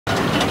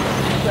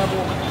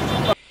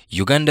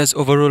Uganda's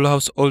overall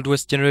household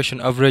waste generation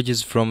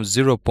averages from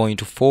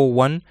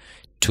 0.41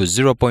 to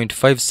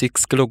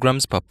 0.56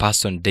 kilograms per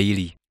person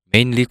daily,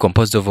 mainly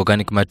composed of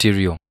organic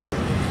material.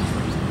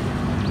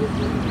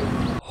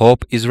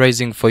 Hope is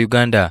rising for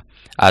Uganda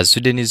as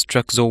Sudanese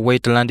Truxor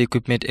wetland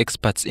equipment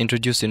experts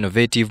introduce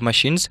innovative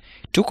machines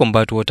to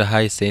combat water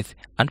hyacinth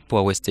and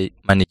poor waste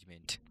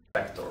management.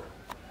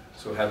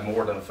 So have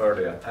more than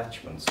 30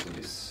 attachments to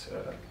this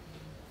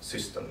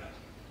system.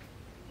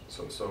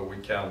 So we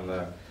can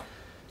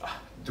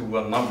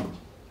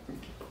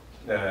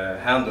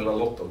handle a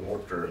lot of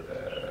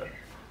water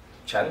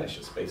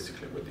challenges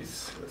basically with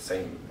this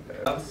same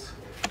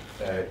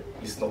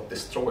is not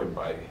destroyed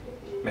by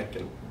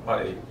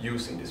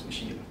using this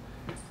machine.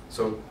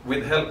 So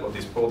with help of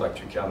this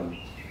product you can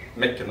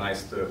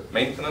mechanize the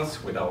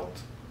maintenance without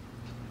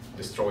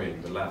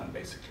destroying the land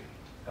basically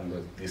and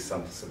this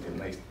sensitive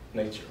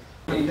nature.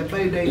 The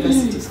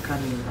biodiversity is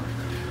coming up.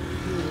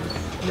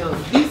 Now,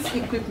 these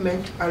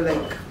equipment are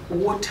like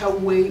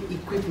waterway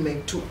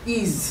equipment to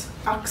ease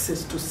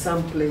access to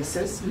some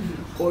places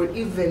or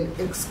even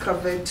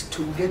excavate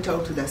to get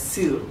out the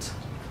silt,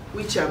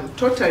 which I'm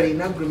totally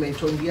in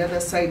agreement on the other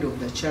side of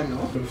the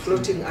channel.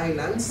 Floating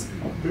islands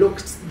block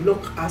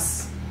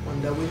us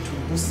on the way to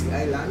Busi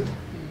Island.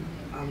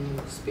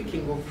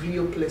 Speaking of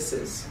real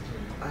places,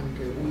 and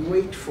we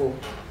wait for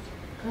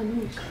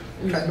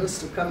canoes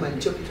to come and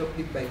chop it up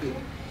bit by bit.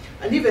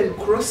 And even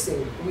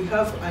crossing, we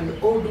have an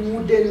old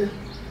wooden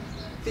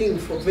thing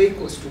for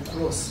vehicles to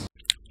cross.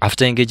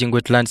 After engaging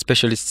wetland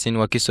specialists in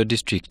Wakiso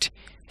district,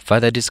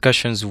 further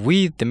discussions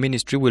with the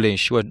ministry will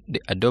ensure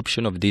the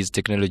adoption of these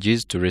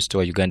technologies to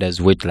restore Uganda's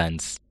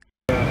wetlands.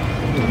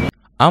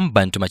 I'm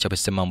Bantu Machape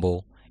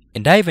Semambo,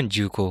 and Ivan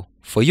Juko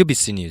for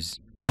UBC News.